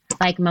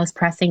 like most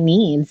pressing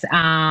needs.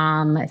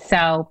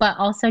 But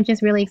also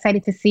just really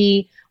excited to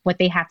see what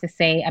they have to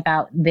say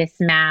about this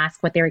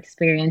mask, what their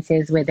experience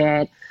is with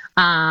it.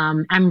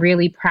 I'm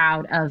really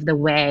proud of the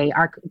way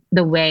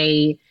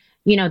the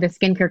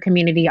skincare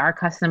community, our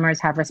customers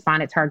have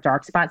responded to our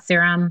dark spot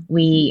serum.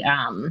 We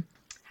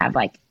have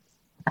like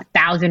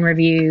 1,000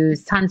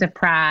 reviews, tons of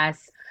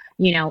press,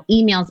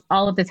 emails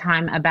all of the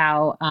time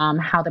about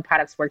how the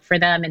products work for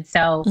them. And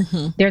so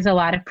there's a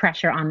lot of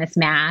pressure on this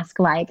mask,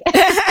 like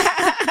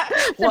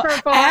well,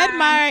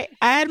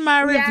 add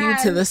my review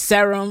to the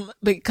serum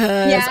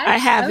because I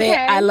have it.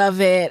 I love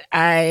it.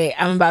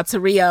 I'm about to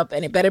re-up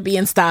and it better be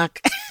in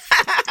stock.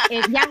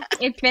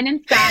 It's been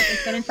in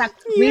stock.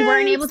 Yes. We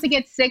weren't able to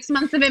get 6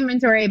 months of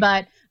inventory,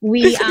 but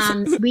we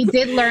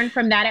did learn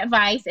from that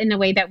advice in the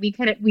way that we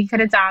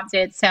could adopt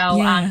it. So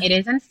it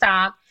is in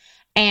stock.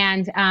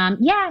 And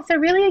so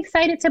really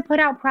excited to put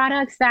out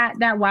products that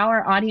wow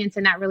our audience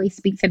and that really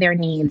speak to their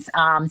needs.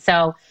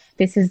 So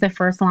this is the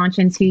first launch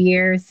in 2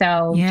 years.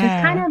 So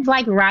just kind of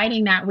like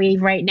riding that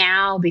wave right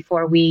now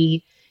before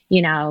we,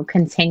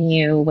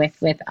 continue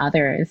with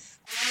others.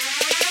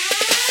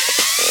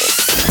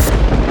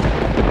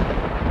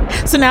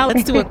 So now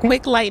let's do a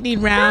quick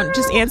lightning round.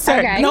 Just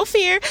answer, no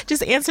fear.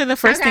 Just answer the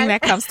first thing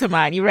that comes to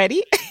mind. You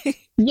ready?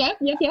 Yeah.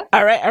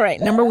 All right.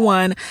 Number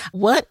one,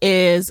 what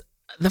is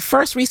the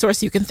first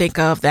resource you can think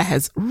of that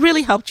has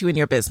really helped you in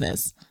your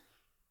business?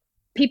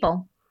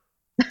 People.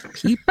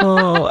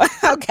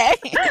 Okay.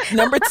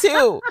 Number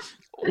two,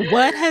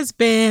 what has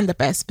been the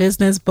best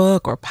business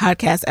book or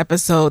podcast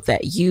episode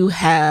that you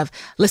have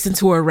listened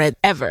to or read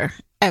ever?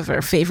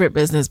 Favorite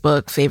business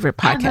book, favorite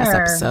podcast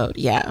episode?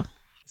 Yeah.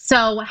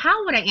 So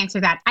how would I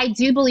answer that? I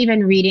do believe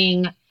in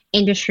reading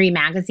industry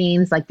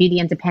magazines like Beauty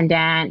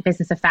Independent,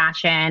 Business of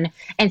Fashion.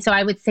 And so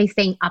I would say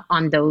staying up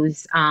on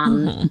those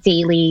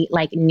daily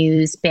like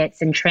news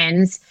bits and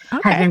trends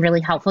has been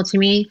really helpful to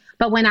me.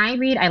 But when I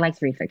read, I like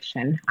to read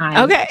fiction.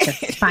 I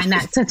just find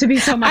that to be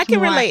so much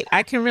more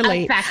I can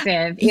relate.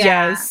 Effective.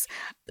 Yes.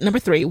 Number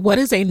three, what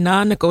is a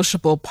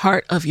non-negotiable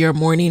part of your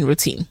morning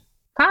routine?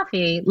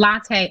 Coffee,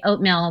 latte, oat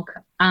milk,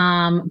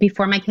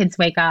 before my kids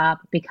wake up,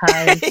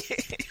 because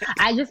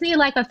I just need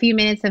like a few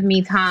minutes of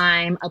me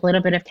time, a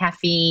little bit of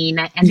caffeine,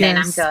 and then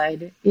I'm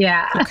good.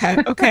 Yeah.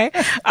 Okay.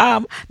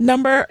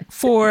 Number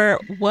four,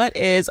 what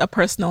is a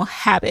personal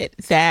habit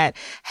that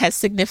has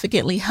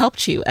significantly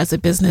helped you as a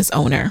business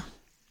owner?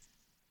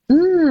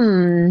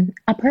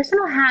 A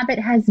personal habit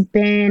has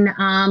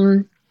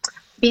been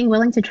being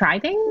willing to try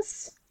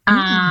things.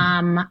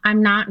 I'm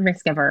not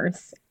risk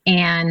averse,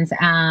 and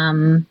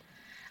I'm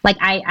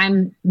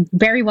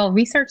very well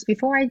researched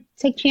before I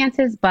take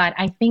chances, but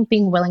I think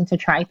being willing to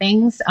try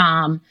things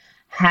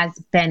has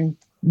been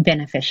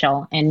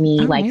beneficial in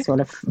me, sort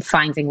of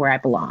finding where I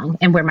belong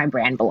and where my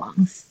brand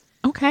belongs.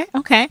 Okay.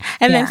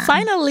 And then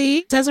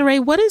finally, Desiree,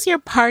 what is your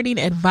parting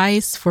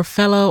advice for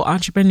fellow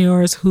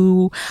entrepreneurs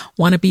who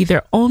want to be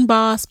their own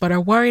boss, but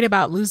are worried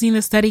about losing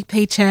a steady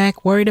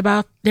paycheck, worried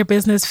about their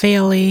business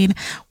failing?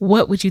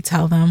 What would you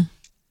tell them?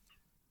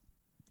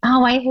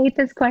 Oh, I hate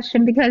this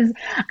question because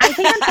I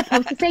think I'm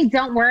supposed to say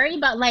don't worry,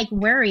 but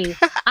worry.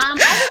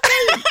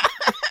 I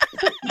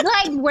would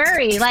say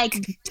worry.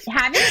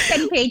 Having a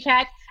steady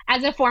paycheck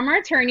as a former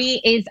attorney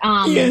is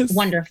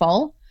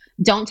wonderful.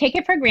 Don't take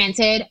it for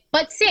granted,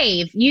 but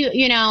save.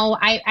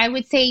 I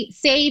would say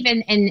save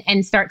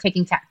and start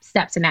taking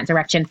steps in that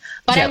direction.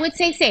 But I would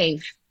say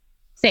save.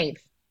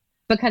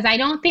 Because I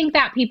don't think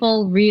that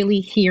people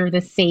really hear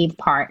the save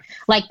part.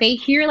 They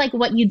hear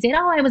what you did.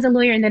 Oh, I was a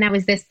lawyer and then I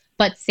was this.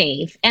 But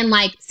save and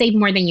save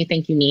more than you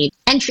think you need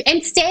and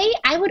stay.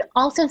 I would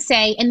also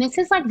say, and this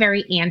is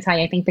very anti,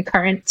 I think, the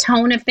current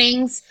tone of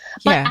things,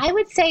 but I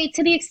would say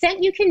to the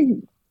extent you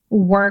can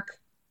work,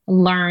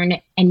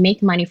 learn, and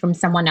make money from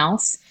someone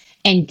else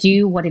and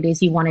do what it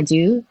is you want to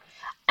do,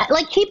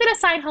 keep it a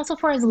side hustle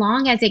for as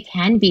long as it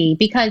can be,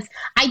 because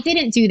I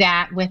didn't do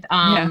that with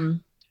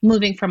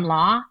moving from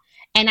law.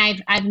 And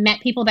I've met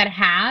people that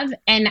have,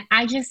 and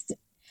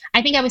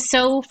I think I was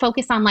so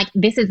focused on like,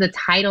 this is the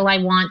title I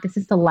want. This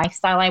is the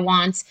lifestyle I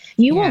want.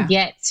 You will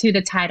get to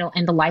the title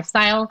and the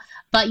lifestyle,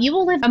 but you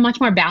will live a much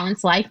more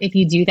balanced life if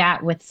you do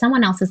that with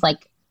someone else's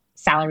like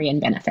salary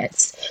and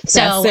benefits. So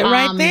that's it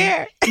right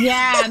there.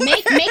 Yeah.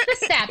 Make the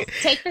steps,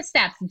 take the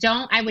steps.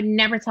 I would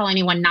never tell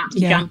anyone not to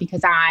jump,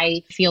 because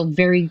I feel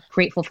very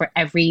grateful for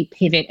every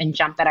pivot and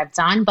jump that I've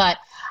done. But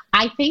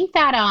I think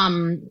that,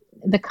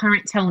 the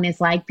current tone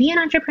is like, be an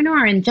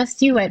entrepreneur and just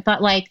do it.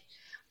 But like,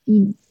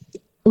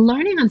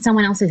 learning on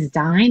someone else's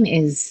dime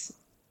is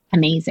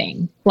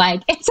amazing.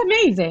 Like, it's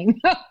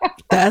amazing.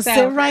 That's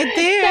it right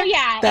there. So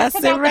yeah,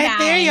 that's it right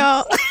there,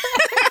 y'all.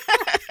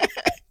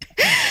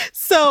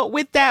 So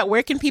with that,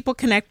 where can people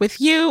connect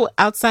with you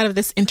outside of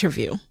this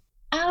interview?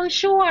 Oh,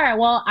 sure.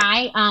 Well,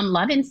 I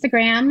love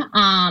Instagram.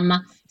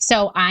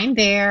 So I'm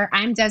there.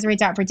 I'm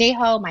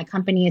Desiree.Verdejo. My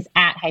company is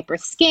at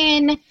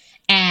Hyperskin,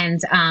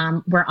 and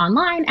we're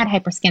online at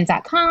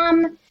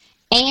hyperskins.com.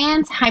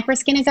 And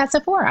Hyperskin is at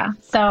Sephora.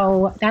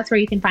 So that's where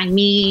you can find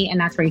me, and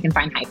that's where you can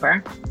find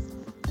Hyper.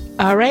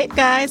 All right,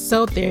 guys.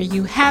 So there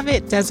you have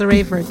it.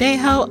 Desiree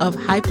Verdejo of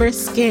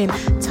Hyperskin.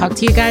 Talk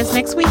to you guys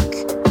next week.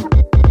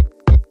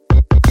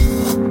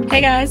 Hey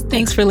guys,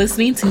 thanks for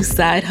listening to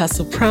Side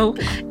Hustle Pro.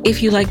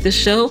 If you like the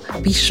show,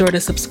 be sure to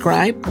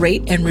subscribe,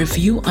 rate, and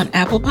review on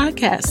Apple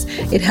Podcasts.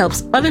 It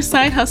helps other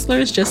side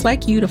hustlers just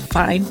like you to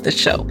find the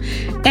show.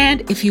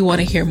 And if you want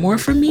to hear more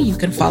from me, you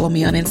can follow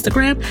me on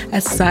Instagram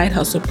at Side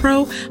Hustle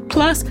Pro.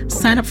 Plus,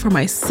 sign up for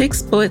my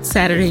 6-bullet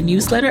Saturday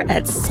newsletter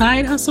at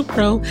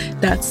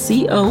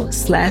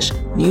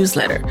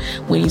sidehustlepro.co/newsletter.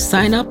 When you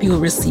sign up, you will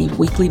receive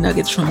weekly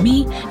nuggets from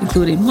me,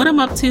 including what I'm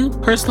up to,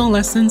 personal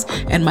lessons,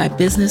 and my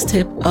business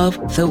tip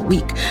of the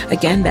week.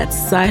 Again, that's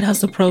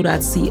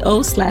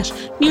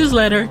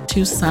sidehustlepro.co/newsletter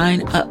to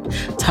sign up.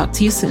 Talk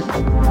to you soon.